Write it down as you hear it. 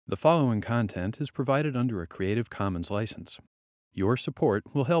The following content is provided under a Creative Commons license. Your support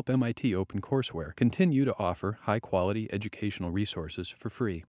will help MIT OpenCourseware continue to offer high-quality educational resources for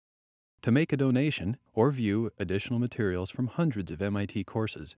free. To make a donation or view additional materials from hundreds of MIT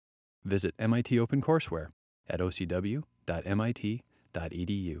courses, visit MIT OpenCourseware at ocw.mit.edu.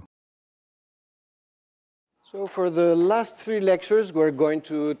 So for the last 3 lectures, we're going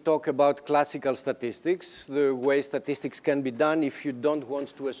to talk about classical statistics, the way statistics can be done if you don't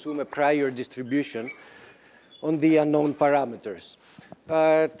want to assume a prior distribution on the unknown parameters.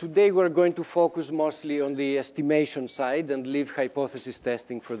 Today, we're going to focus mostly on the estimation side and leave hypothesis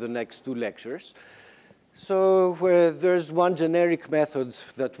testing for the next 2 lectures. So there's one generic method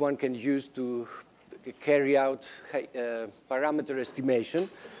that one can use to carry out parameter estimation.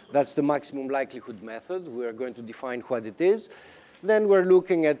 That's the maximum likelihood method. We're going to define what it is. Then we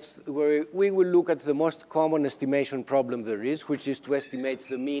will look at the most common estimation problem there is, which is to estimate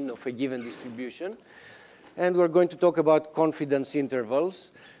the mean of a given distribution. And we're going to talk about confidence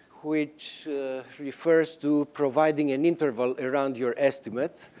intervals, which refers to providing an interval around your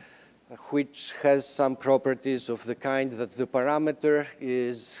estimate, which has some properties of the kind that the parameter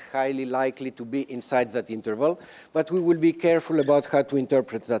is highly likely to be inside that interval, but we will be careful about how to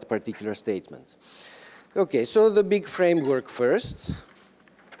interpret that particular statement. Okay, so the big framework first.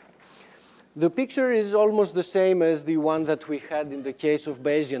 The picture is almost the same as the one that we had in the case of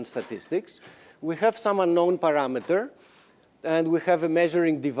Bayesian statistics. We have some unknown parameter, and we have a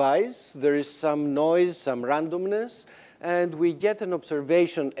measuring device. There is some noise, some randomness, and we get an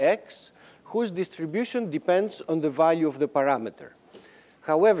observation x whose distribution depends on the value of the parameter.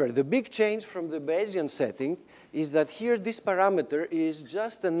 However, the big change from the Bayesian setting is that here this parameter is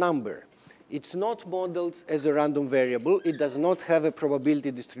just a number. It's not modeled as a random variable. It does not have a probability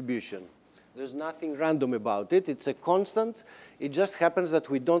distribution. There's nothing random about it. It's a constant. It just happens that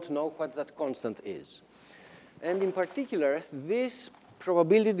we don't know what that constant is. And in particular, this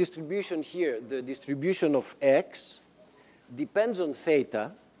probability distribution here, the distribution of x, depends on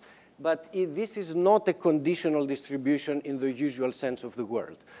theta, but this is not a conditional distribution in the usual sense of the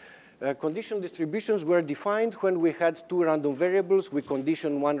word. Conditional distributions were defined when we had 2 random variables. We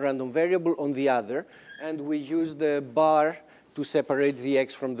condition one random variable on the other, and we use the bar to separate the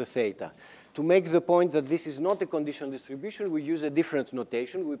x from the theta. To make the point that this is not a conditional distribution, we use a different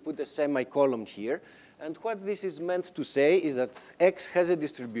notation. We put a semicolon here. And what this is meant to say is that x has a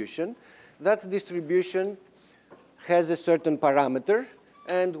distribution. That distribution has a certain parameter,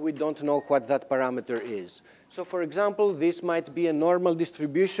 and we don't know what that parameter is. So for example, this might be a normal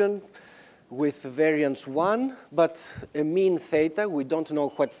distribution with variance 1, but a mean theta. We don't know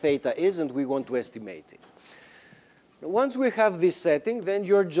what theta is, and we want to estimate it. Once we have this setting, then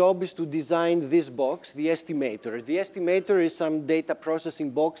your job is to design this box, the estimator. The estimator is some data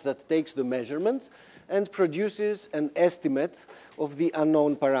processing box that takes the measurement and produces an estimate of the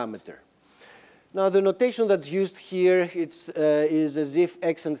unknown parameter. Now, the notation that's used here is as if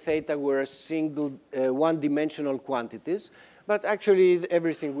x and theta were single one-dimensional quantities. But actually,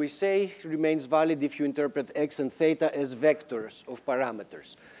 everything we say remains valid if you interpret x and theta as vectors of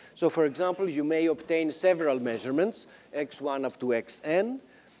parameters. So for example, you may obtain several measurements, x1 up to xn,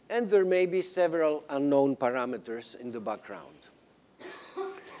 and there may be several unknown parameters in the background.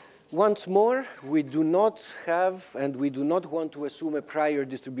 Once more, we do not have, and we do not want to assume a prior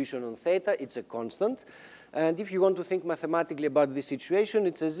distribution on theta. It's a constant. And if you want to think mathematically about this situation,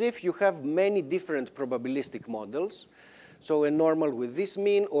 it's as if you have many different probabilistic models. So a normal with this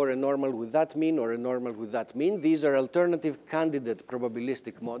mean, or a normal with that mean, or a normal with that mean. These are alternative candidate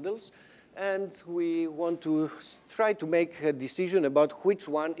probabilistic models. And we want to try to make a decision about which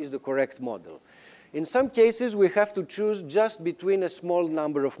one is the correct model. In some cases, we have to choose just between a small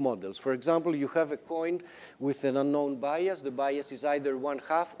number of models. For example, you have a coin with an unknown bias. The bias is either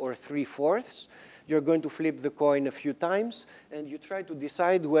 1/2 or 3/4. You're going to flip the coin a few times, and you try to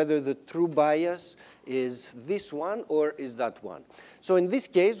decide whether the true bias is this one or is that one. So in this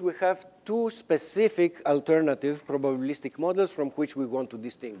case, we have 2 specific alternative probabilistic models from which we want to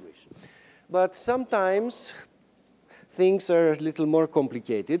distinguish. But sometimes things are a little more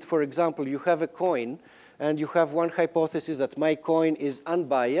complicated. For example, you have a coin, and you have one hypothesis that my coin is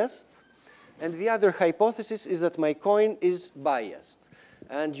unbiased, and the other hypothesis is that my coin is biased.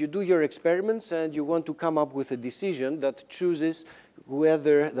 And you do your experiments, and you want to come up with a decision that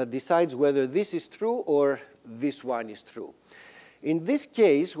decides whether this is true or this one is true. In this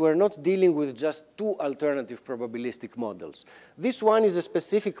case, we're not dealing with just 2 alternative probabilistic models. This one is a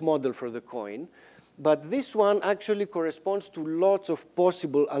specific model for the coin. But this one actually corresponds to lots of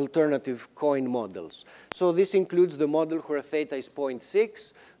possible alternative coin models. So this includes the model where theta is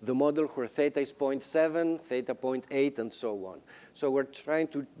 0.6, the model where theta is 0.7, theta 0.8, and so on. So we're trying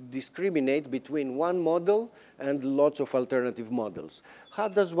to discriminate between one model and lots of alternative models. How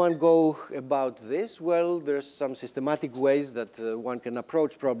does one go about this? Well, there's some systematic ways that one can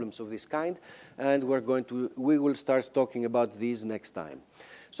approach problems of this kind, and we will start talking about these next time.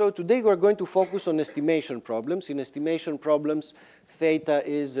 So today we're going to focus on estimation problems. In estimation problems, theta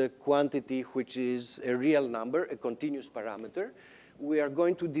is a quantity which is a real number, a continuous parameter. We are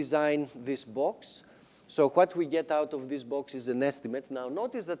going to design this box. So what we get out of this box is an estimate. Now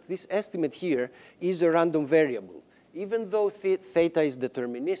notice that this estimate here is a random variable. Even though theta is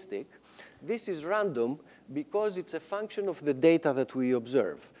deterministic, this is random because it's a function of the data that we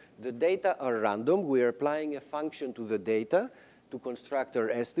observe. The data are random. We are applying a function to the data to construct our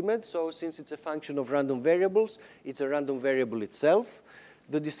estimate. So since it's a function of random variables, it's a random variable itself.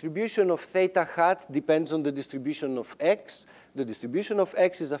 The distribution of theta hat depends on the distribution of x. The distribution of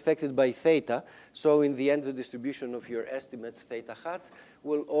x is affected by theta. So in the end, the distribution of your estimate, theta hat,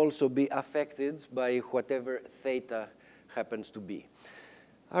 will also be affected by whatever theta happens to be.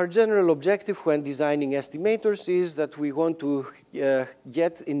 Our general objective when designing estimators is that we want to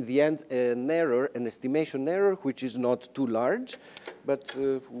get, in the end, an error, an estimation error, which is not too large, but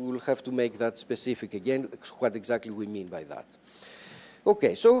we'll have to make that specific again, what exactly we mean by that.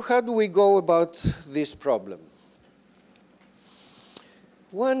 Okay, so how do we go about this problem?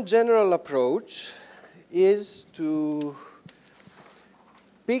 One general approach is to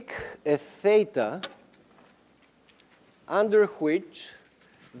pick a theta under which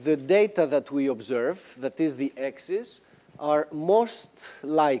the data that we observe, that is the x's, are most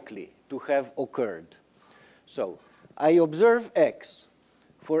likely to have occurred. So I observe x.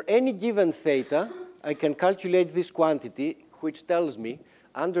 For any given theta, I can calculate this quantity, which tells me,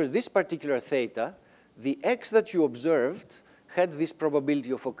 under this particular theta, the x that you observed had this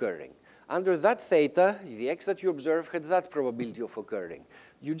probability of occurring. Under that theta, the x that you observe had that probability of occurring.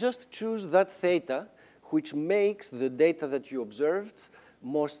 You just choose that theta, which makes the data that you observed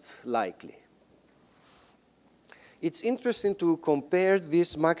most likely. It's interesting to compare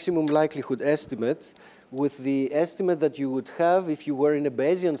this maximum likelihood estimate with the estimate that you would have if you were in a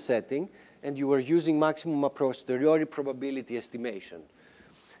Bayesian setting and you were using maximum a posteriori probability estimation.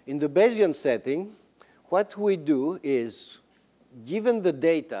 In the Bayesian setting, what we do is, given the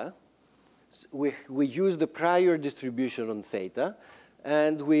data, we use the prior distribution on theta,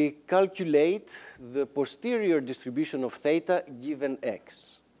 and we calculate the posterior distribution of theta given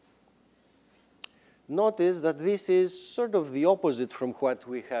x. Notice that this is sort of the opposite from what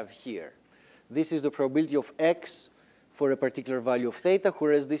we have here. This is the probability of x for a particular value of theta,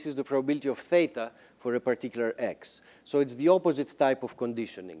 whereas this is the probability of theta for a particular x. So it's the opposite type of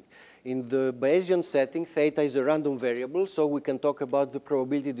conditioning. In the Bayesian setting, theta is a random variable, so we can talk about the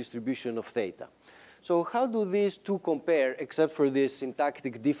probability distribution of theta. So how do these two compare, except for this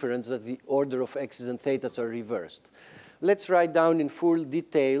syntactic difference that the order of x's and thetas are reversed? Let's write down in full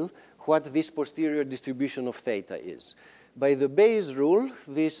detail what this posterior distribution of theta is. By the Bayes rule,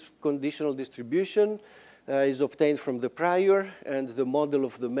 this conditional distribution is obtained from the prior and the model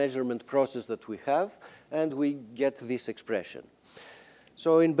of the measurement process that we have, and we get this expression.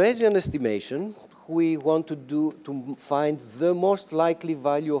 So in Bayesian estimation, we want to find the most likely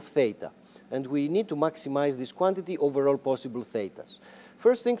value of theta. And we need to maximize this quantity over all possible thetas.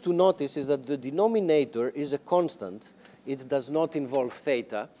 First thing to notice is that the denominator is a constant. It does not involve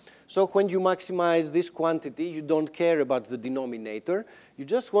theta. So when you maximize this quantity, you don't care about the denominator. You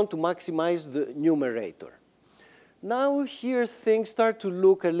just want to maximize the numerator. Now here things start to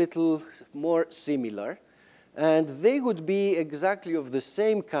look a little more similar. And they would be exactly of the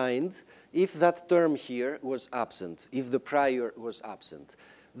same kind if that term here was absent, if the prior was absent.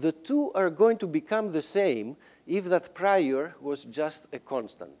 The two are going to become the same if that prior was just a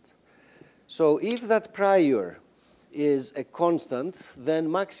constant. So if that prior is a constant, then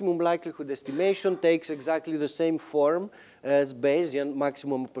maximum likelihood estimation takes exactly the same form as Bayesian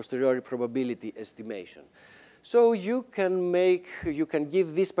maximum posteriori probability estimation. So you can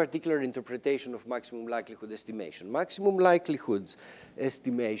give this particular interpretation of maximum likelihood estimation. Maximum likelihood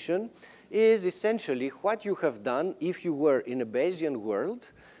estimation is essentially what you have done if you were in a Bayesian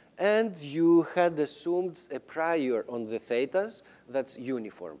world and you had assumed a prior on the thetas that's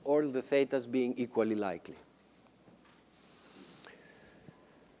uniform, all the thetas being equally likely.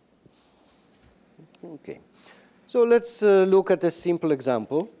 Okay, so let's look at a simple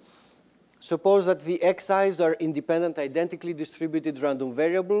example. Suppose that the xi's are independent, identically distributed random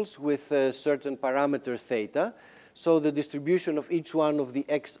variables with a certain parameter theta. So the distribution of each one of the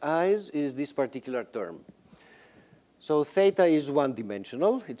xi's is this particular term. So theta is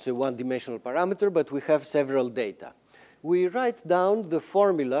one-dimensional. It's a one-dimensional parameter, but we have several data. We write down the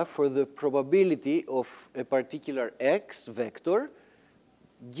formula for the probability of a particular x vector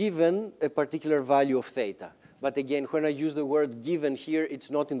given a particular value of theta. But again, when I use the word given here,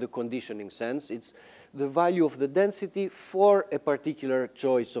 it's not in the conditioning sense. It's the value of the density for a particular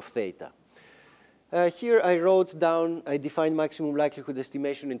choice of theta. Here I wrote down, I defined maximum likelihood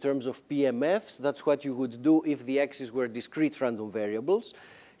estimation in terms of PMFs. That's what you would do if the x's were discrete random variables.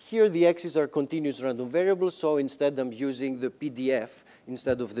 Here the x's are continuous random variables, so instead I'm using the PDF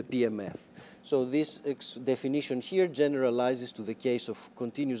instead of the PMF. So this definition here generalizes to the case of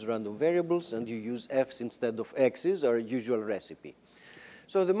continuous random variables, and you use f's instead of x's, our usual recipe.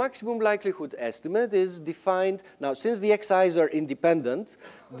 So the maximum likelihood estimate is defined. Now, since the xi's are independent,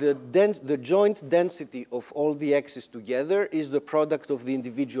 the joint density of all the x's together is the product of the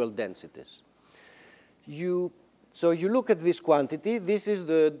individual densities. So you look at this quantity. This is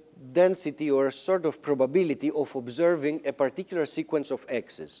the density or sort of probability of observing a particular sequence of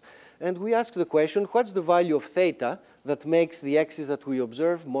x's. And we ask the question, what's the value of theta that makes the x's that we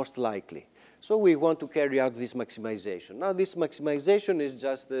observe most likely? So we want to carry out this maximization. Now, this maximization is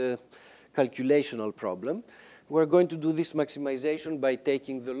just a calculational problem. We're going to do this maximization by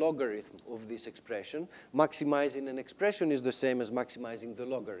taking the logarithm of this expression. Maximizing an expression is the same as maximizing the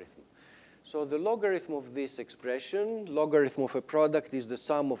logarithm. So the logarithm of this expression, logarithm of a product, is the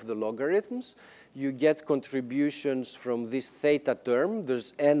sum of the logarithms. You get contributions from this theta term.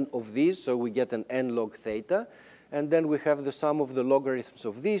 There's n of these, so we get an n log theta. And then we have the sum of the logarithms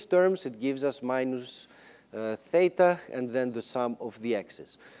of these terms. It gives us minus theta, and then the sum of the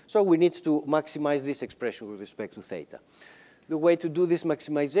x's. So we need to maximize this expression with respect to theta. The way to do this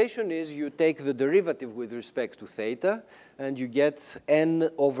maximization is you take the derivative with respect to theta, and you get n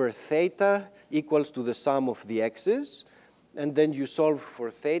over theta equals to the sum of the x's. And then you solve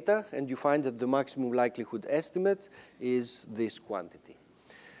for theta, and you find that the maximum likelihood estimate is this quantity,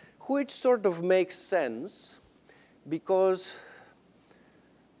 which sort of makes sense because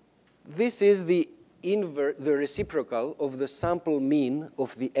this is the reciprocal of the sample mean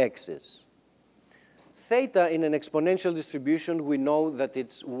of the x's. Theta in an exponential distribution, we know that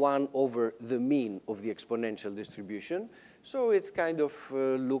it's 1 over the mean of the exponential distribution. So it kind of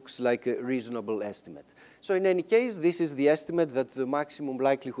looks like a reasonable estimate. So in any case, this is the estimate that the maximum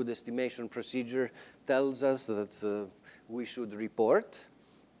likelihood estimation procedure tells us that we should report.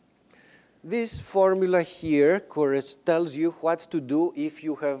 This formula here tells you what to do if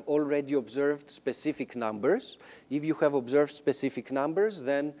you have already observed specific numbers. If you have observed specific numbers,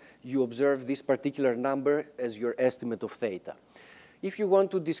 then you observe this particular number as your estimate of theta. If you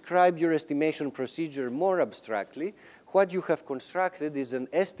want to describe your estimation procedure more abstractly, what you have constructed is an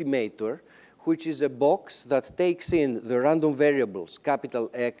estimator, which is a box that takes in the random variables, capital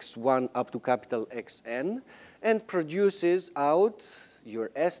X1 up to capital Xn, and produces out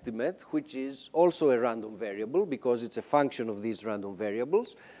your estimate, which is also a random variable because it's a function of these random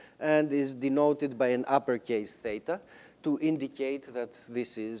variables, and is denoted by an uppercase theta to indicate that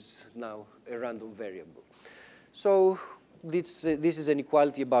this is now a random variable. So this is an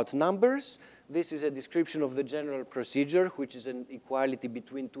equality about numbers. This is a description of the general procedure, which is an equality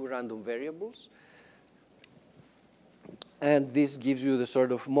between two random variables. And this gives you the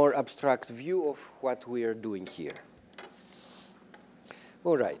sort of more abstract view of what we are doing here.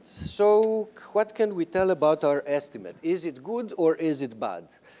 All right, so what can we tell about our estimate? Is it good or is it bad?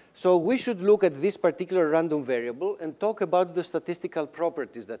 So we should look at this particular random variable and talk about the statistical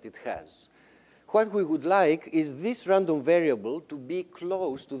properties that it has. What we would like is this random variable to be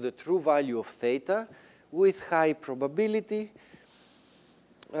close to the true value of theta with high probability,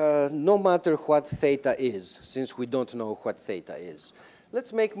 no matter what theta is, since we don't know what theta is.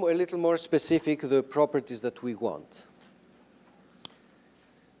 Let's make a little more specific the properties that we want.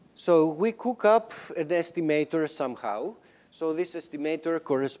 So we cook up an estimator somehow. So this estimator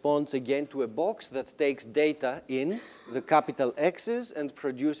corresponds again to a box that takes data in the capital X's and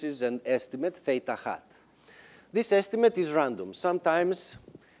produces an estimate, theta hat. This estimate is random. Sometimes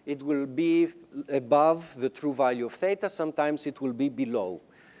it will be above the true value of theta. Sometimes it will be below.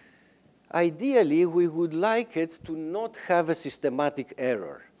 Ideally, we would like it to not have a systematic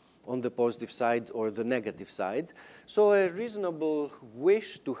error on the positive side or the negative side. So a reasonable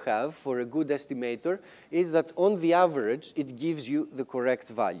wish to have for a good estimator is that on the average, it gives you the correct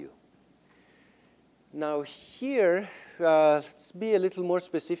value. Now here, let's be a little more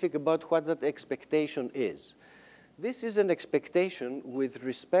specific about what that expectation is. This is an expectation with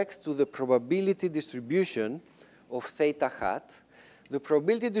respect to the probability distribution of theta hat. The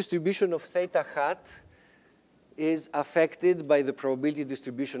probability distribution of theta hat is affected by the probability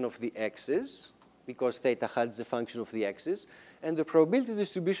distribution of the x's, because theta hat is a function of the x's, and the probability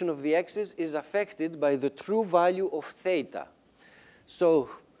distribution of the x's is affected by the true value of theta. So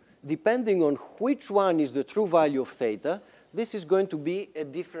depending on which one is the true value of theta, this is going to be a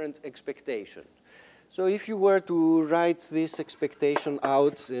different expectation. So if you were to write this expectation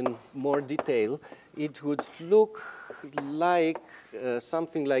out in more detail, it would look like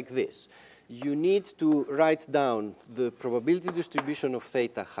something like this. You need to write down the probability distribution of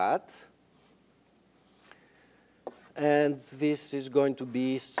theta hat, and this is going to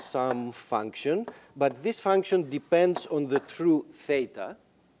be some function, but this function depends on the true theta,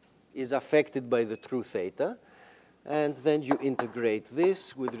 is affected by the true theta, and then you integrate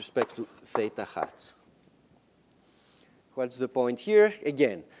this with respect to theta hat. What's the point here?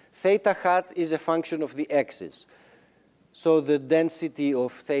 Again, theta hat is a function of the x's. So the density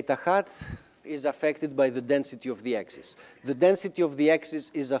of theta hat is affected by the density of the x's. The density of the x's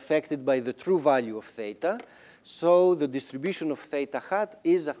is affected by the true value of theta. So the distribution of theta hat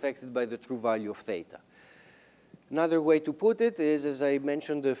is affected by the true value of theta. Another way to put it is, as I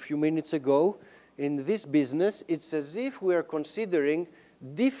mentioned a few minutes ago, in this business, it's as if we are considering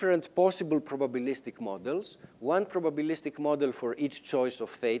different possible probabilistic models, one probabilistic model for each choice of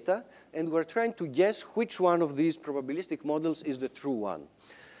theta, and we're trying to guess which one of these probabilistic models is the true one.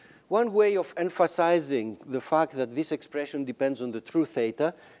 One way of emphasizing the fact that this expression depends on the true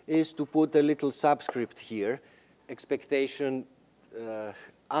theta is to put a little subscript here, expectation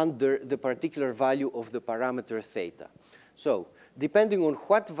under the particular value of the parameter theta. So depending on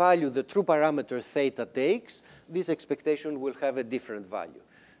what value the true parameter theta takes, this expectation will have a different value.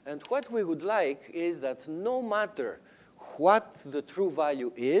 And what we would like is that no matter what the true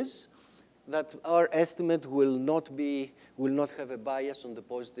value is, that our estimate will not have a bias on the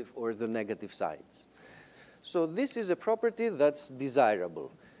positive or the negative sides. So this is a property that's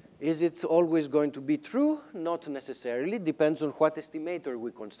desirable. Is it always going to be true? Not necessarily. Depends on what estimator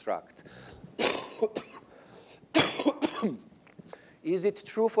we construct. Is it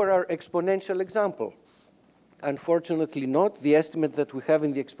true for our exponential example? Unfortunately not. The estimate that we have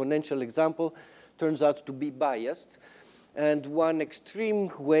in the exponential example turns out to be biased. And one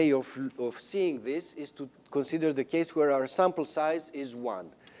extreme way of seeing this is to consider the case where our sample size is 1.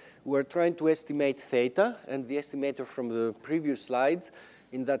 We're trying to estimate theta, and the estimator from the previous slide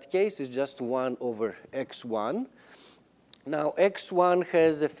in that case is just 1 over x1. Now, x1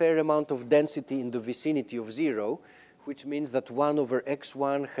 has a fair amount of density in the vicinity of 0, which means that 1 over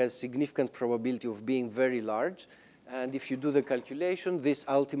x1 has significant probability of being very large. And if you do the calculation, this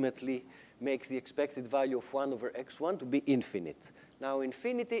ultimately makes the expected value of 1 over x1 to be infinite. Now,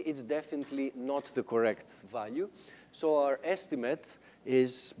 infinity is definitely not the correct value. So our estimate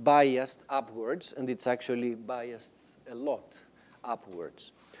is biased upwards, and it's actually biased a lot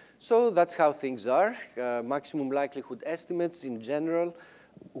upwards. So that's how things are. Maximum likelihood estimates in general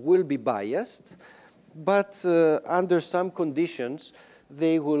will be biased, but under some conditions,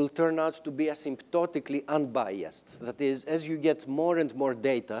 they will turn out to be asymptotically unbiased. That is, as you get more and more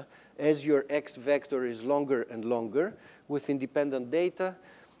data, as your x vector is longer and longer with independent data,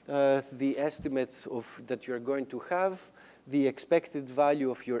 the estimate that you're going to have, the expected value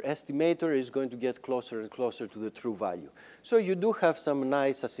of your estimator is going to get closer and closer to the true value. So you do have some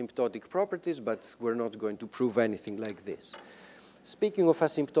nice asymptotic properties, but we're not going to prove anything like this. Speaking of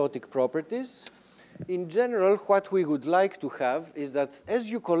asymptotic properties, in general, what we would like to have is that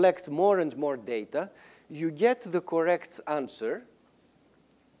as you collect more and more data, you get the correct answer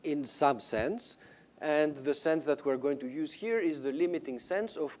in some sense. And the sense that we're going to use here is the limiting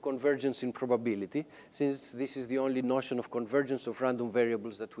sense of convergence in probability, since this is the only notion of convergence of random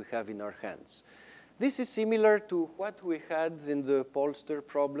variables that we have in our hands. This is similar to what we had in the pollster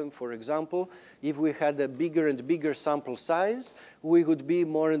problem, for example. If we had a bigger and bigger sample size, we would be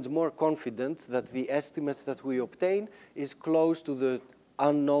more and more confident that the estimate that we obtain is close to the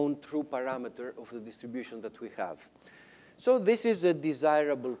unknown true parameter of the distribution that we have. So this is a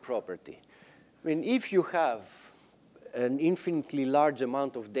desirable property. I mean, if you have an infinitely large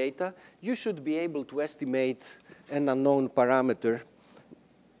amount of data, you should be able to estimate an unknown parameter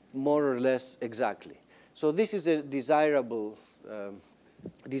more or less exactly. So this is a desirable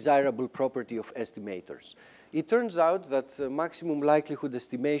desirable property of estimators. It turns out that maximum likelihood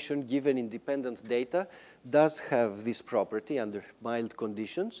estimation given independent data does have this property under mild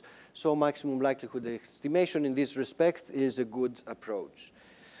conditions. So maximum likelihood estimation in this respect is a good approach.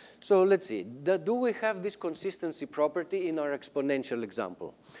 So let's see, do we have this consistency property in our exponential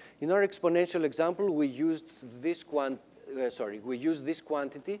example? In our exponential example, we used this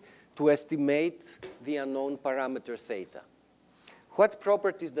quantity to estimate the unknown parameter theta. What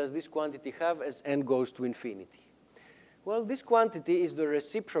properties does this quantity have as n goes to infinity? Well, this quantity is the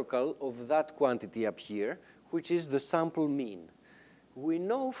reciprocal of that quantity up here, which is the sample mean. We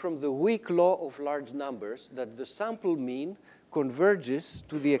know from the weak law of large numbers that the sample mean converges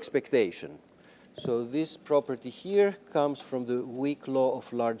to the expectation. So this property here comes from the weak law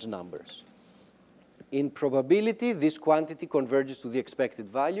of large numbers. In probability, this quantity converges to the expected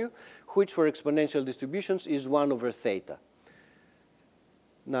value, which for exponential distributions is 1 over theta.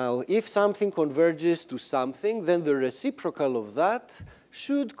 Now, if something converges to something, then the reciprocal of that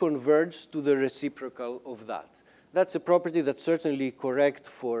should converge to the reciprocal of that. That's a property that's certainly correct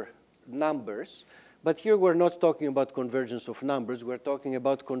for numbers, but here we're not talking about convergence of numbers. We're talking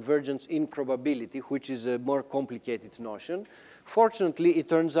about convergence in probability, which is a more complicated notion. Fortunately, it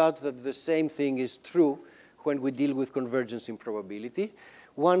turns out that the same thing is true when we deal with convergence in probability.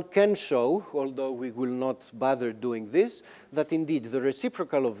 One can show, although we will not bother doing this, that indeed the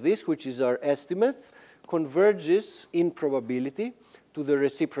reciprocal of this, which is our estimate, converges in probability to the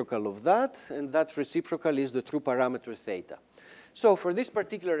reciprocal of that, and that reciprocal is the true parameter theta. So for this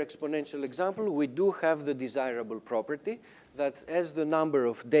particular exponential example, we do have the desirable property that as the number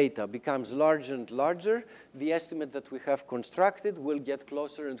of data becomes larger and larger, the estimate that we have constructed will get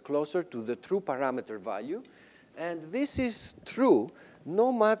closer and closer to the true parameter value. And this is true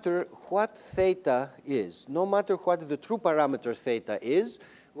no matter what theta is. No matter what the true parameter theta is,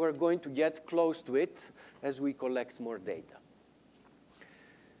 we're going to get close to it as we collect more data.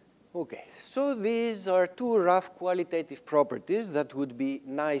 Okay, so these are two rough qualitative properties that would be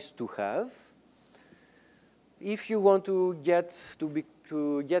nice to have. If you want to get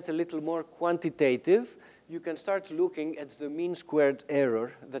a little more quantitative, you can start looking at the mean squared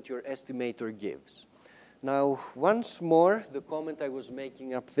error that your estimator gives. Now, once more, the comment I was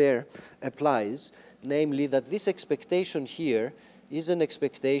making up there applies, namely that this expectation here is an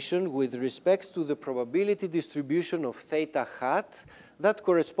expectation with respect to the probability distribution of theta hat that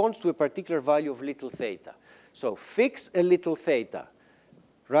corresponds to a particular value of little theta. So fix a little theta,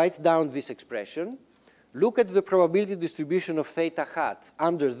 write down this expression, look at the probability distribution of theta hat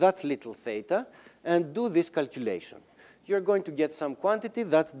under that little theta, and do this calculation. You're going to get some quantity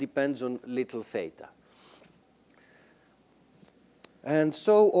that depends on little theta. And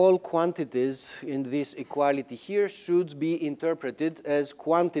so all quantities in this equality here should be interpreted as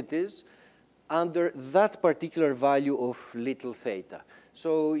quantities under that particular value of little theta.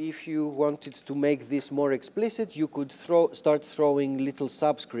 So if you wanted to make this more explicit, you could start throwing little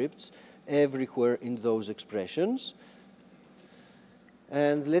subscripts everywhere in those expressions.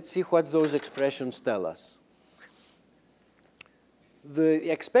 And let's see what those expressions tell us.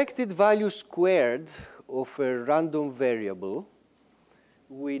 The expected value squared of a random variable,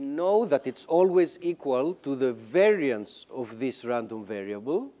 we know that it's always equal to the variance of this random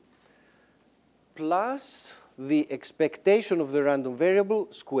variable plus the expectation of the random variable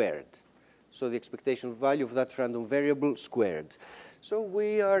squared. So the expectation value of that random variable squared. So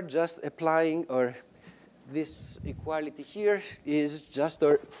we are just applying, or this equality here is just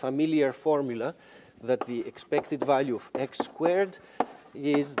our familiar formula that the expected value of x squared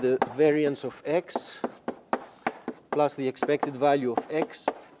is the variance of x plus the expected value of x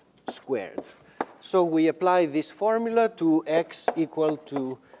squared. So we apply this formula to x equal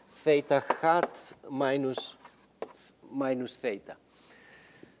to theta hat minus theta.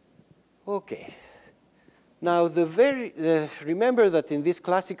 Okay. Now, remember that in this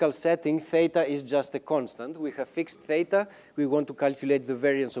classical setting, theta is just a constant. We have fixed theta. We want to calculate the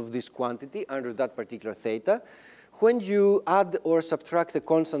variance of this quantity under that particular theta. When you add or subtract a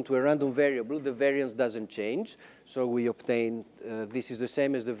constant to a random variable, the variance doesn't change. So we obtain, this is the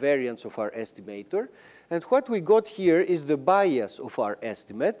same as the variance of our estimator. And what we got here is the bias of our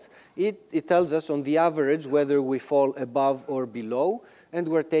estimate. It tells us on the average whether we fall above or below, and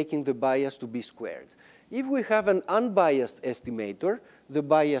we're taking the bias to be squared. If we have an unbiased estimator, the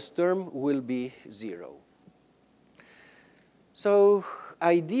bias term will be 0. So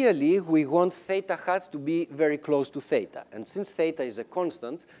ideally, we want theta hat to be very close to theta. And since theta is a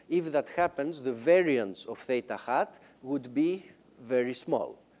constant, if that happens, the variance of theta hat would be very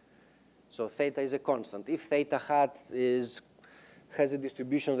small. So theta is a constant. If theta hat is has a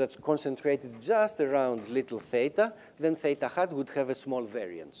distribution that's concentrated just around little theta, then theta hat would have a small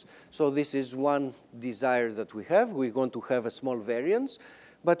variance. So this is one desire that we have. We want to have a small variance,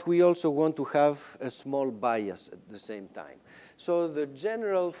 but we also want to have a small bias at the same time. So the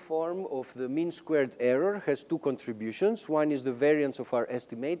general form of the mean squared error has two contributions. One is the variance of our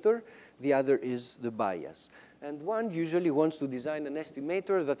estimator. The other is the bias. And one usually wants to design an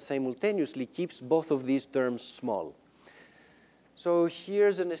estimator that simultaneously keeps both of these terms small. So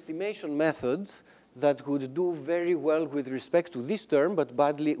here's an estimation method that would do very well with respect to this term, but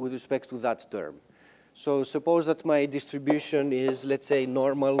badly with respect to that term. So suppose that my distribution is, let's say,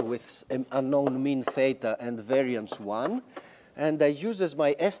 normal with an unknown mean theta and variance 1. And I use as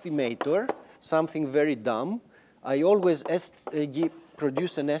my estimator something very dumb. I always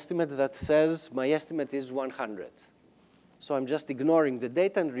produce an estimate that says my estimate is 100. So I'm just ignoring the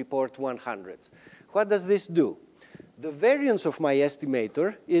data and report 100. What does this do? The variance of my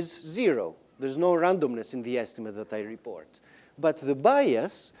estimator is 0. There's no randomness in the estimate that I report. But the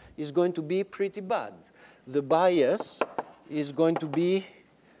bias is going to be pretty bad. The bias is going to be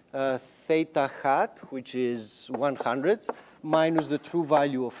theta hat, which is 100, minus the true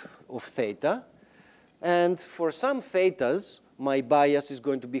value of theta. And for some thetas, my bias is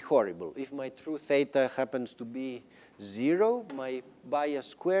going to be horrible. If my true theta happens to be 0, my bias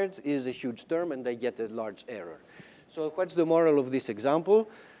squared is a huge term, and I get a large error. So what's the moral of this example?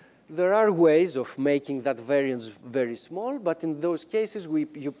 There are ways of making that variance very small, but in those cases,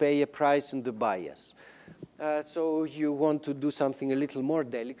 you pay a price in the bias. So you want to do something a little more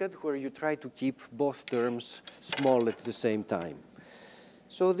delicate, where you try to keep both terms small at the same time.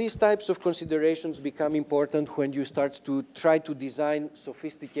 So these types of considerations become important when you start to try to design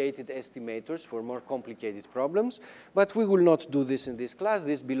sophisticated estimators for more complicated problems. But we will not do this in this class.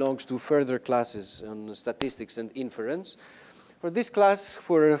 This belongs to further classes on statistics and inference. For this class,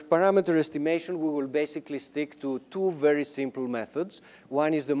 for parameter estimation, we will basically stick to two very simple methods.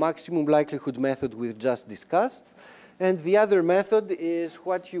 One is the maximum likelihood method we've just discussed. And the other method is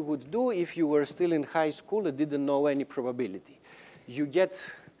what you would do if you were still in high school and didn't know any probability. You get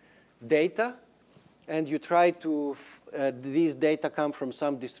data, and you try to, these data come from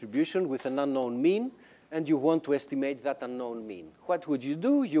some distribution with an unknown mean, and you want to estimate that unknown mean. What would you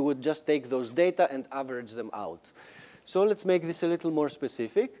do? You would just take those data and average them out. So let's make this a little more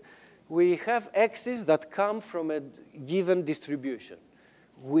specific. We have x's that come from a given distribution.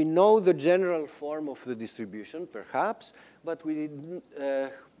 We know the general form of the distribution, perhaps, but we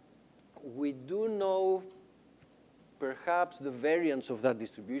do know perhaps the variance of that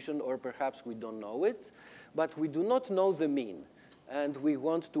distribution, or perhaps we don't know it, but we do not know the mean, and we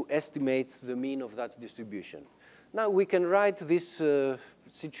want to estimate the mean of that distribution. Now, we can write this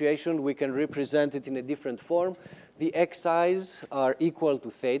situation, we can represent it in a different form. The xi's are equal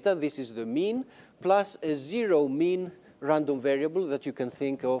to theta, this is the mean, plus a 0 mean random variable that you can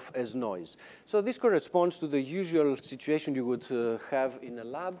think of as noise. So this corresponds to the usual situation you would have in a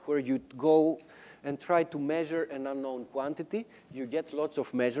lab, where you go and try to measure an unknown quantity. You get lots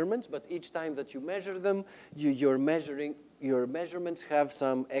of measurements, but each time that you measure them, your measurements have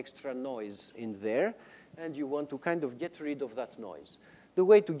some extra noise in there, and you want to kind of get rid of that noise. The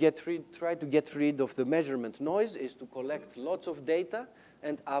way to try to get rid of the measurement noise is to collect lots of data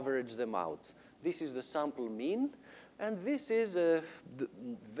and average them out. This is the sample mean, and this is a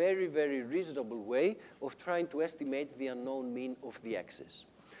very, very reasonable way of trying to estimate the unknown mean of the x's.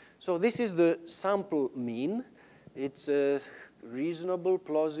 So this is the sample mean. It's a reasonable,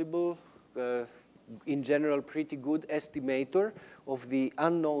 plausible, in general pretty good estimator of the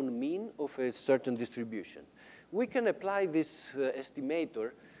unknown mean of a certain distribution. We can apply this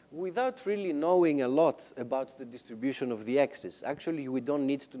estimator without really knowing a lot about the distribution of the x's. Actually, we don't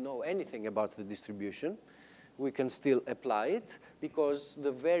need to know anything about the distribution. We can still apply it, because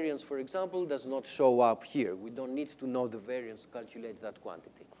the variance, for example, does not show up here. We don't need to know the variance to calculate that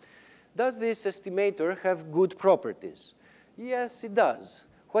quantity. Does this estimator have good properties? Yes, it does.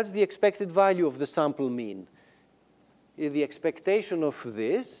 What's the expected value of the sample mean? The expectation of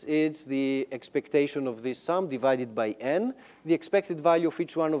this is the expectation of this sum divided by n. The expected value of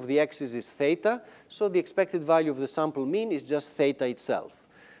each one of the x's is theta, so the expected value of the sample mean is just theta itself.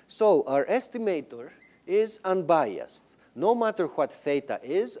 So our estimator is unbiased. No matter what theta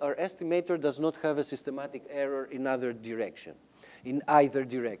is, our estimator does not have a systematic error in either direction.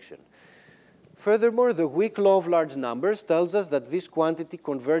 Furthermore, the weak law of large numbers tells us that this quantity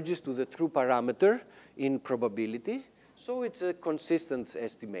converges to the true parameter in probability. So it's a consistent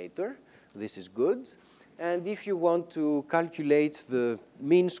estimator. This is good. And if you want to calculate the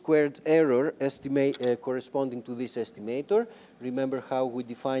mean squared error corresponding to this estimator, remember how we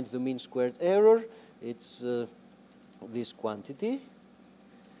defined the mean squared error. It's this quantity.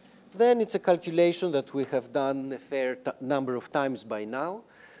 Then it's a calculation that we have done a fair number of times by now.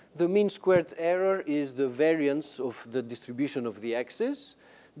 The mean squared error is the variance of the distribution of the x's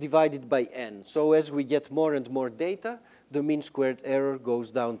divided by n. So as we get more and more data, the mean squared error goes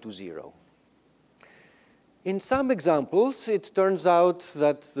down to 0. In some examples, it turns out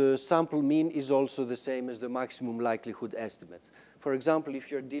that the sample mean is also the same as the maximum likelihood estimate. For example,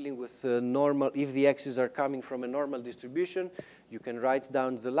 if you're dealing with if the x's are coming from a normal distribution, you can write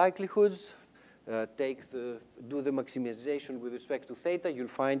down the likelihoods, do the maximization with respect to theta. You'll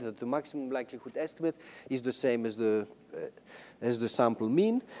find that the maximum likelihood estimate is the same as the sample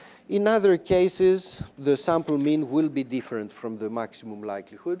mean. In other cases, the sample mean will be different from the maximum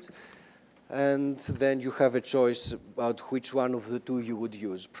likelihood. And then you have a choice about which one of the two you would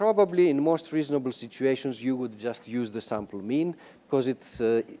use. Probably in most reasonable situations, you would just use the sample mean because it's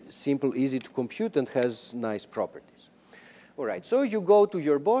simple, easy to compute, and has nice properties. All right, so you go to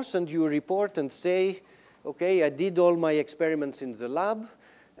your boss and you report and say, okay, I did all my experiments in the lab,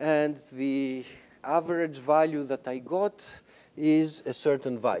 and the average value that I got is a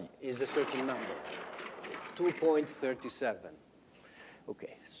certain value, is a certain number, 2.37.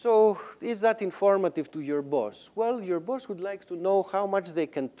 Okay, so is that informative to your boss? Well, your boss would like to know how much they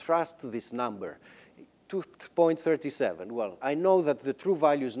can trust this number, 2.37. Well, I know that the true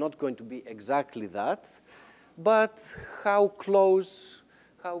value is not going to be exactly that, but how close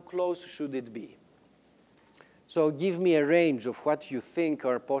should it be? So give me a range of what you think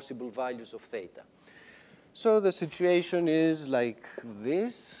are possible values of theta. So the situation is like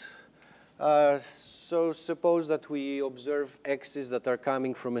this. So suppose that we observe x's that are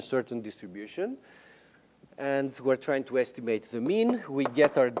coming from a certain distribution, and we're trying to estimate the mean. We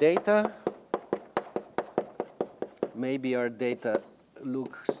get our data. Maybe our data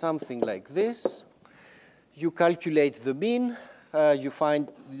look something like this. You calculate the mean. You find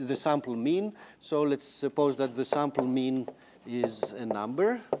the sample mean. So let's suppose that the sample mean is a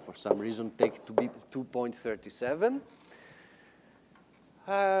number. For some reason, take it to be 2.37.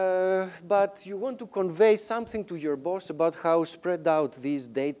 But you want to convey something to your boss about how spread out these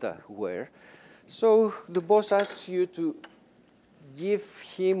data were. So the boss asks you to give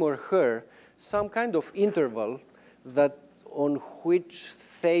him or her some kind of interval that on which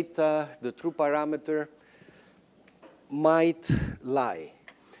theta, the true parameter, might lie.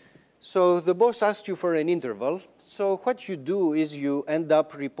 So the boss asks you for an interval. So what you do is you end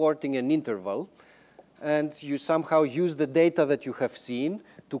up reporting an interval, and you somehow use the data that you have seen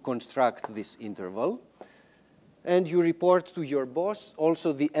to construct this interval. And you report to your boss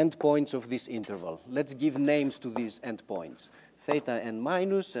also the endpoints of this interval. Let's give names to these endpoints, theta n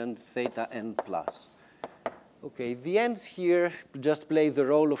minus and theta n plus. Okay, the ends here just play the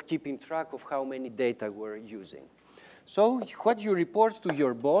role of keeping track of how many data we're using. So what you report to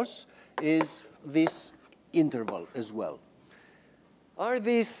your boss is this interval as well. Are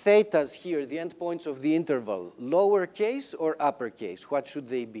these thetas here, the endpoints of the interval, lowercase or uppercase? What should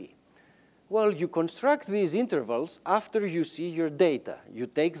they be? Well, you construct these intervals after you see your data. You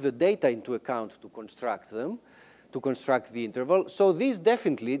take the data into account to construct them, to construct the interval. So these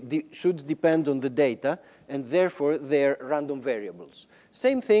definitely should depend on the data, and therefore they're random variables.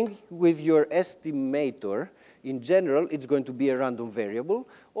 Same thing with your estimator. In general, it's going to be a random variable,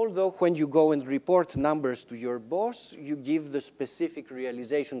 although when you go and report numbers to your boss, you give the specific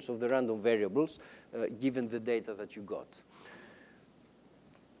realizations of the random variables given the data that you got.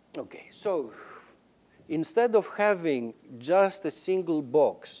 Okay, so instead of having just a single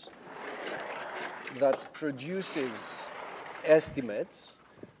box that produces estimates,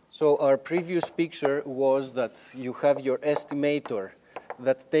 so our previous picture was that you have your estimator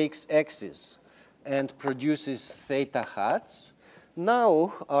that takes x's and produces theta hats.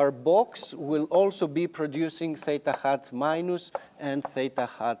 Now our box will also be producing theta hat minus and theta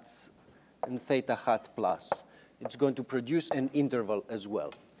hat plus. It's going to produce an interval as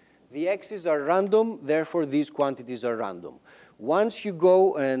well. The x's are random, therefore these quantities are random. Once you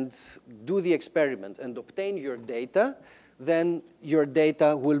go and do the experiment and obtain your data, then your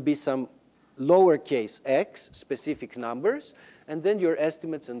data will be some lowercase x, specific numbers, and then your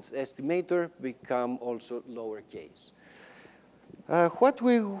estimates and estimator become also lowercase. What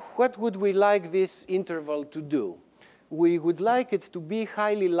would we like this interval to do? We would like it to be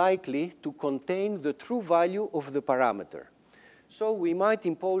highly likely to contain the true value of the parameter. So we might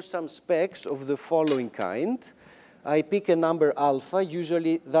impose some specs of the following kind. I pick a number alpha.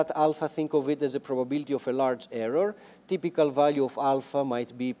 Usually that alpha, think of it as a probability of a large error. Typical value of alpha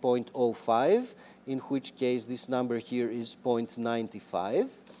might be 0.05, in which case this number here is 0.95.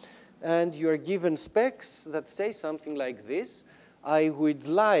 And you're given specs that say something like this. I would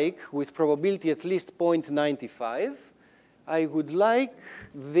like, with probability at least 0.95, I would like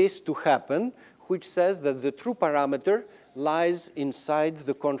this to happen, which says that the true parameter lies inside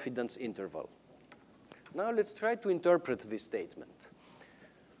the confidence interval. Now let's try to interpret this statement.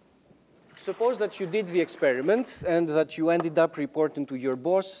 Suppose that you did the experiment and that you ended up reporting to your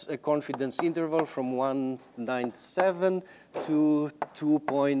boss a confidence interval from 197 to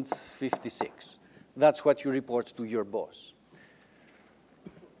 2.56. That's what you report to your boss.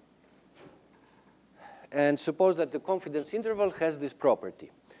 And suppose that the confidence interval has this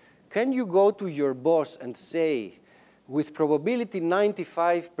property. Can you go to your boss and say, with probability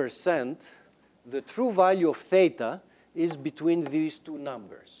 95%, the true value of theta is between these two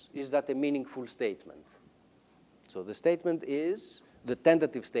numbers? Is that a meaningful statement? So the statement is, the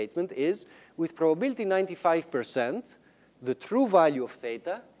tentative statement is, with probability 95%, the true value of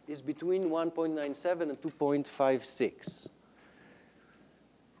theta is between 1.97 and 2.56.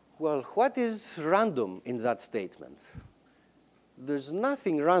 Well, what is random in that statement? There's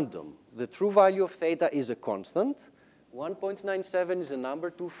nothing random. The true value of theta is a constant. 1.97 is a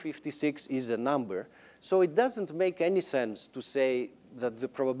number, 256 is a number. So it doesn't make any sense to say that the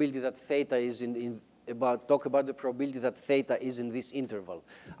probability that theta is talk about the probability that theta is in this interval.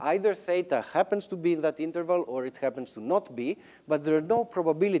 Either theta happens to be in that interval or it happens to not be, but there are no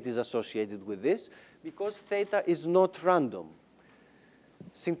probabilities associated with this because theta is not random.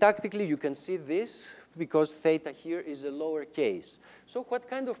 Syntactically, you can see this because theta here is a lower case. So what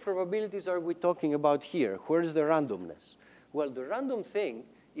kind of probabilities are we talking about here? Where is the randomness? Well, the random thing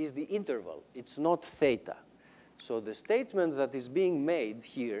is the interval. It's not theta. So the statement that is being made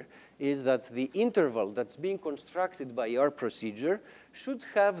here is that the interval that's being constructed by our procedure should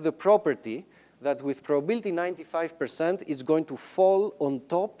have the property that with probability 95%, it's going to fall on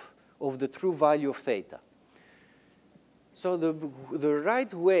top of the true value of theta. So the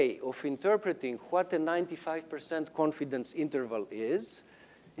right way of interpreting what a 95% confidence interval is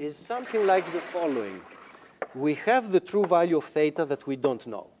something like the following. We have the true value of theta that we don't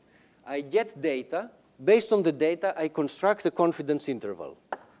know. I get data. Based on the data, I construct a confidence interval.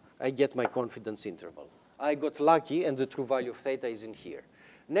 I get my confidence interval. I got lucky, and the true value of theta is in here.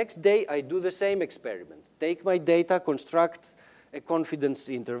 Next day, I do the same experiment. Take my data, construct a confidence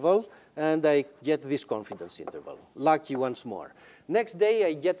interval, and I get this confidence interval. Lucky once more. Next day,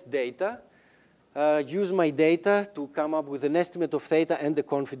 I get data, use my data to come up with an estimate of theta and the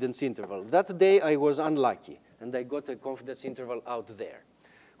confidence interval. That day, I was unlucky, and I got a confidence interval out there.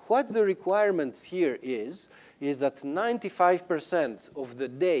 What the requirement here is that 95% of the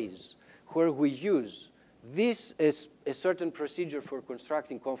days where we use this as a certain procedure for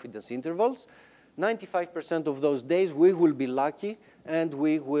constructing confidence intervals, 95% of those days we will be lucky and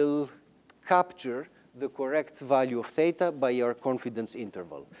we will capture the correct value of theta by our confidence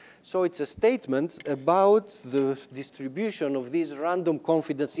interval. So it's a statement about the distribution of these random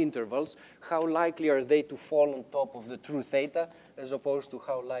confidence intervals, how likely are they to fall on top of the true theta as opposed to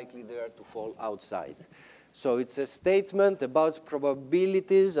how likely they are to fall outside. So it's a statement about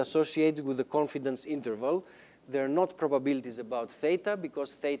probabilities associated with the confidence interval. They're not probabilities about theta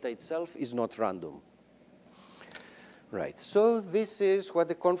because theta itself is not random. Right, so this is what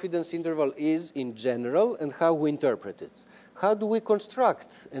the confidence interval is in general and how we interpret it. How do we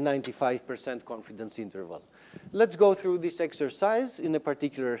construct a 95% confidence interval? Let's go through this exercise in a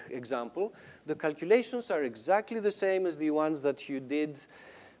particular example. The calculations are exactly the same as the ones that you did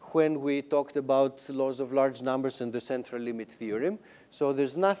when we talked about laws of large numbers and the central limit theorem. So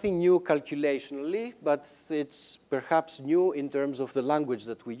there's nothing new calculationally, but it's perhaps new in terms of the language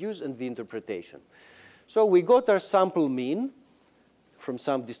that we use and the interpretation. So we got our sample mean from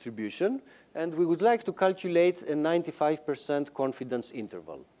some distribution, and we would like to calculate a 95% confidence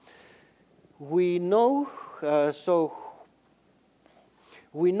interval. We know,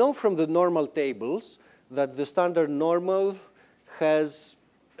 we know from the normal tables that the standard normal has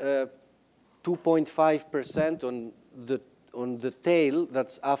 2.5% on the tail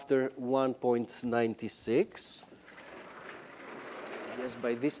that's after 1.96. Yes,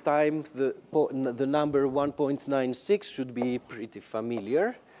 by this time, the number 1.96 should be pretty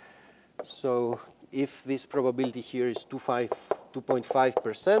familiar. So if this probability here is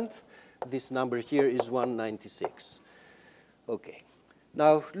 2.5%, this number here is 196. OK.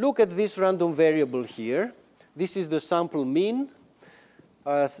 Now, look at this random variable here. This is the sample mean.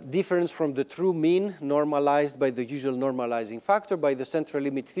 difference from the true mean normalized by the usual normalizing factor. By the central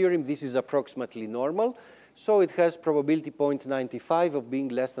limit theorem, this is approximately normal. So it has probability 0.95 of being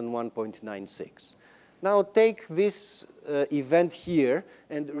less than 1.96. Now take this event here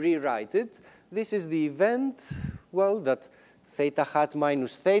and rewrite it. This is the event, well, that theta hat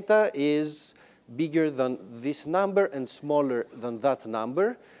minus theta is bigger than this number and smaller than that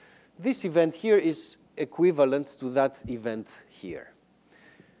number. This event here is equivalent to that event here.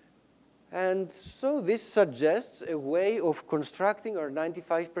 And so this suggests a way of constructing our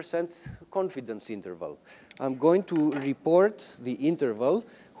 95% confidence interval. I'm going to report the interval,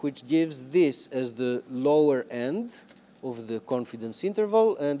 which gives this as the lower end of the confidence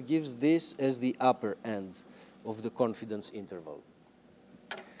interval and gives this as the upper end of the confidence interval.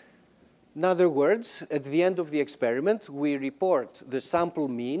 In other words, at the end of the experiment, we report the sample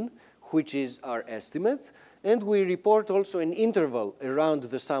mean, which is our estimate, and we report also an interval around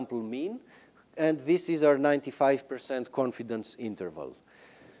the sample mean, and this is our 95% confidence interval.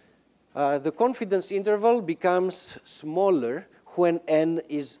 The confidence interval becomes smaller when n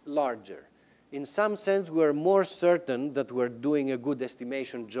is larger. In some sense, we're more certain that we're doing a good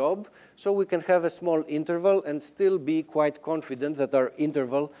estimation job, so we can have a small interval and still be quite confident that our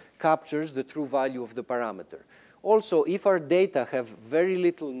interval captures the true value of the parameter. Also, if our data have very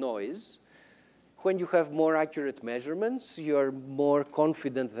little noise, when you have more accurate measurements, you are more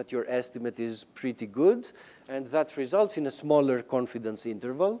confident that your estimate is pretty good, and that results in a smaller confidence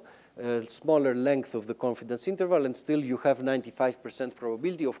interval, a smaller length of the confidence interval, and still you have 95%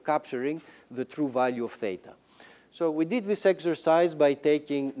 probability of capturing the true value of theta. So we did this exercise by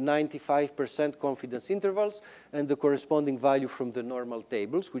taking 95% confidence intervals and the corresponding value from the normal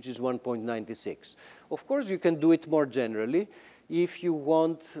tables, which is 1.96. Of course, you can do it more generally. If you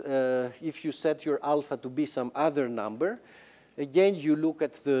want, if you set your alpha to be some other number, again, you look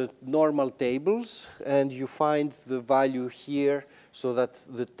at the normal tables and you find the value here so that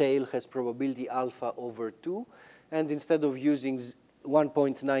the tail has probability alpha over 2. And instead of using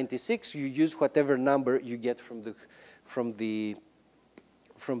 1.96, you use whatever number you get from the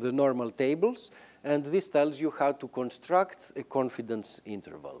normal tables. And this tells you how to construct a confidence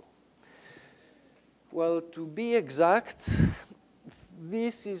interval. Well, to be exact,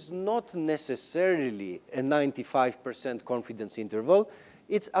 this is not necessarily a 95% confidence interval.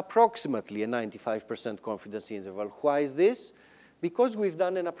 It's approximately a 95% confidence interval. Why is this? Because we've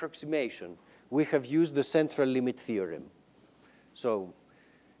done an approximation. We have used the central limit theorem. So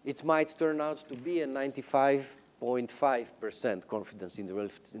it might turn out to be a 95.5% confidence interval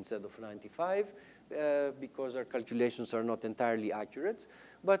instead of 95 because our calculations are not entirely accurate.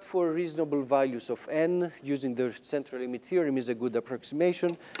 But for reasonable values of n, using the central limit theorem is a good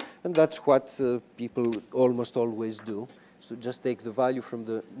approximation, and that's what people almost always do, so just take the value from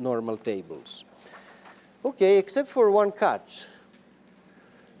the normal tables. Okay, except for one catch.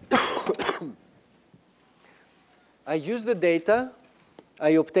 I use the data,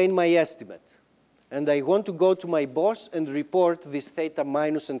 I obtain my estimate, and I want to go to my boss and report this theta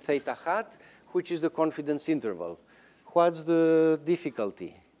minus and theta hat, which is the confidence interval. What's the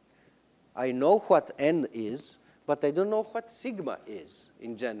difficulty? I know what n is, but I don't know what sigma is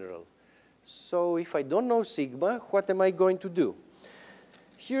in general. So if I don't know sigma, what am I going to do?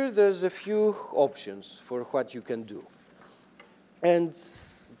 Here there's a few options for what you can do. And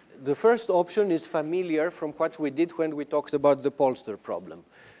the first option is familiar from what we did when we talked about the pollster problem.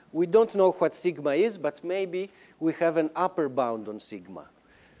 We don't know what sigma is, but maybe we have an upper bound on sigma.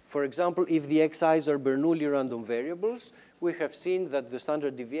 For example, if the xi's are Bernoulli random variables, we have seen that the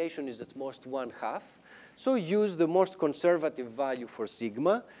standard deviation is at most 1/2. So use the most conservative value for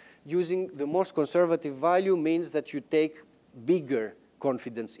sigma. Using the most conservative value means that you take bigger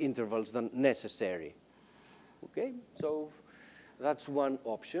confidence intervals than necessary. Okay, so that's one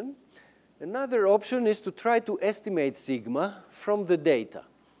option. Another option is to try to estimate sigma from the data.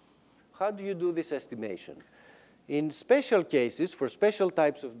 How do you do this estimation? In special cases, for special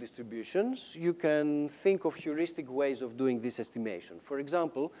types of distributions, you can think of heuristic ways of doing this estimation. For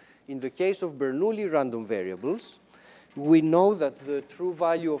example, in the case of Bernoulli random variables, we know that the true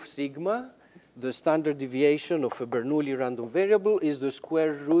value of sigma, the standard deviation of a Bernoulli random variable, is the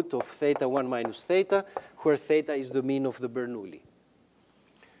square root of theta 1 minus theta, where theta is the mean of the Bernoulli.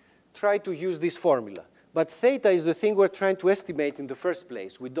 Try to use this formula. But theta is the thing we're trying to estimate in the first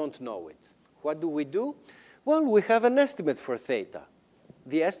place. We don't know it. What do? Well, we have an estimate for theta,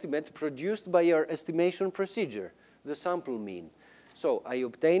 the estimate produced by our estimation procedure, the sample mean. So I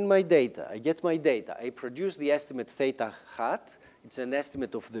obtain my data, I get my data, I produce the estimate theta hat, it's an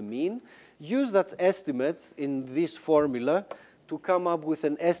estimate of the mean, use that estimate in this formula to come up with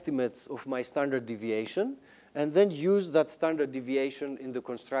an estimate of my standard deviation, and then use that standard deviation in the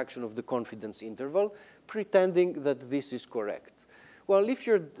construction of the confidence interval, pretending that this is correct. Well, if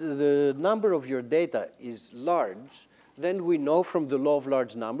the number of your data is large, then we know from the law of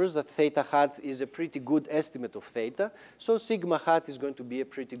large numbers that theta hat is a pretty good estimate of theta, so sigma hat is going to be a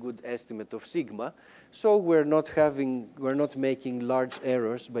pretty good estimate of sigma. So we're not making large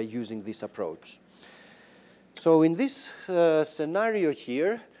errors by using this approach. So in this scenario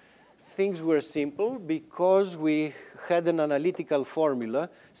here, things were simple because we had an analytical formula.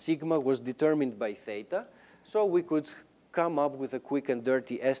 Sigma was determined by theta, so we could come up with a quick and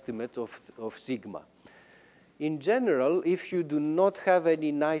dirty estimate of sigma. In general, if you do not have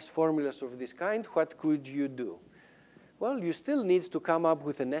any nice formulas of this kind, what could you do? Well, you still need to come up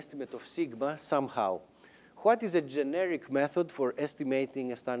with an estimate of sigma somehow. What is a generic method for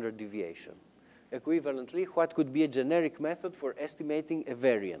estimating a standard deviation? Equivalently, what could be a generic method for estimating a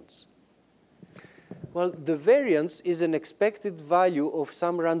variance? Well, the variance is an expected value of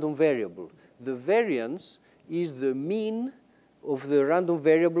some random variable. The variance is the mean of the random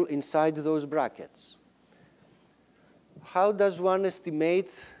variable inside those brackets. How does one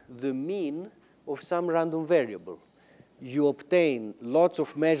estimate the mean of some random variable? You obtain lots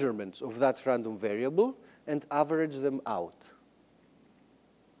of measurements of that random variable and average them out.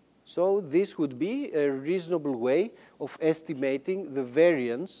 So this would be a reasonable way of estimating the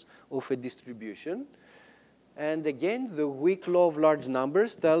variance of a distribution. And again, the weak law of large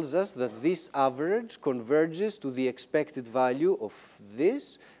numbers tells us that this average converges to the expected value of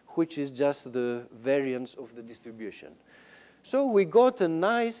this, which is just the variance of the distribution. So we got a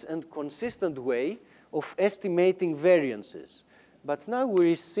nice and consistent way of estimating variances. But now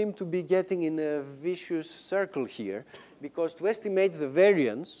we seem to be getting in a vicious circle here, because to estimate the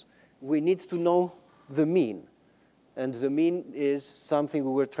variance, we need to know the mean. And the mean is something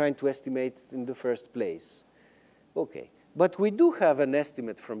we were trying to estimate in the first place. Okay, but we do have an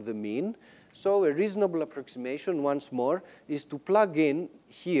estimate from the mean. So a reasonable approximation, once more, is to plug in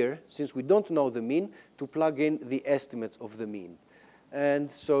here, since we don't know the mean, to plug in the estimate of the mean.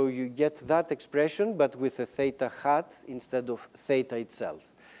 And so you get that expression, but with a theta hat instead of theta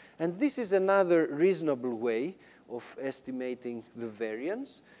itself. And this is another reasonable way of estimating the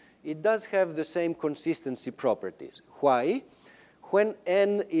variance. It does have the same consistency properties. Why? When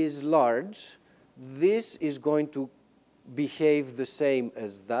n is large, this is going to behave the same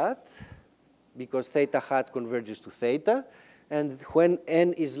as that, because theta hat converges to theta. And when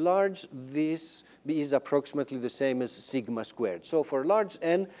n is large, this is approximately the same as sigma squared. So for large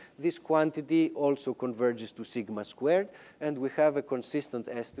n, this quantity also converges to sigma squared. And we have a consistent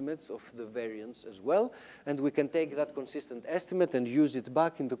estimate of the variance as well. And we can take that consistent estimate and use it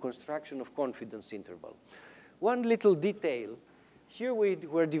back in the construction of confidence interval. One little detail. Here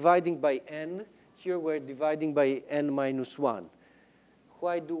we're dividing by n. Here we're dividing by n minus 1.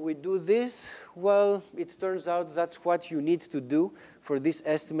 Why do we do this? Well, it turns out that's what you need to do for this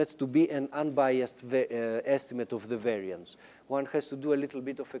estimate to be an unbiased estimate of the variance. One has to do a little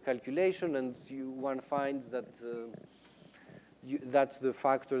bit of a calculation, and one finds that that's the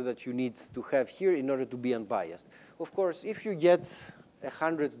factor that you need to have here in order to be unbiased. Of course, if you get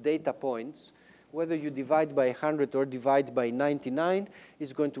 100 data points, whether you divide by 100 or divide by 99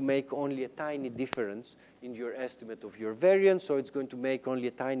 is going to make only a tiny difference in your estimate of your variance, so it's going to make only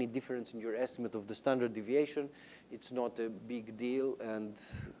a tiny difference in your estimate of the standard deviation. It's not a big deal, and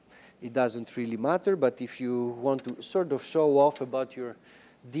it doesn't really matter, but if you want to sort of show off about your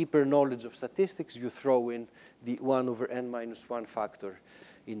deeper knowledge of statistics, you throw in the 1 over n minus 1 factor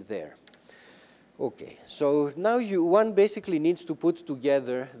in there. Okay, so now one basically needs to put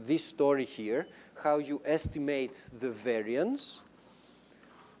together this story here, how you estimate the variance.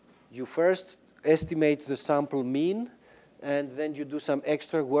 You first estimate the sample mean, and then you do some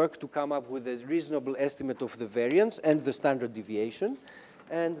extra work to come up with a reasonable estimate of the variance and the standard deviation.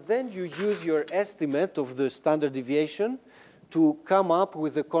 And then you use your estimate of the standard deviation to come up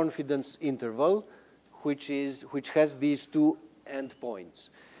with a confidence interval, which has these two endpoints.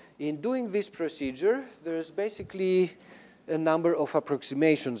 In doing this procedure, there's basically a number of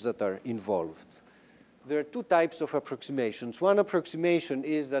approximations that are involved. There are two types of approximations. One approximation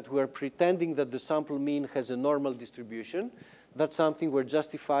is that we're pretending that the sample mean has a normal distribution. That's something we're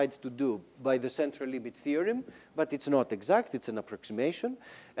justified to do by the central limit theorem, but it's not exact, it's an approximation.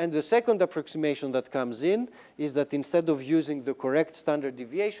 And the second approximation that comes in is that instead of using the correct standard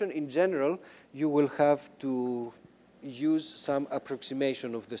deviation, in general, you will have to use some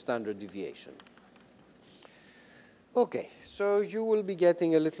approximation of the standard deviation. Okay, so you will be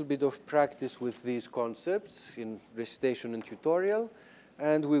getting a little bit of practice with these concepts in recitation and tutorial,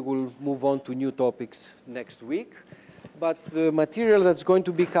 and we will move on to new topics next week. But the material that's going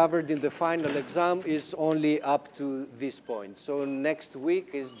to be covered in the final exam is only up to this point. So next week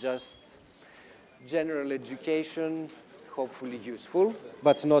is just general education, hopefully useful,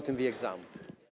 but not in the exam.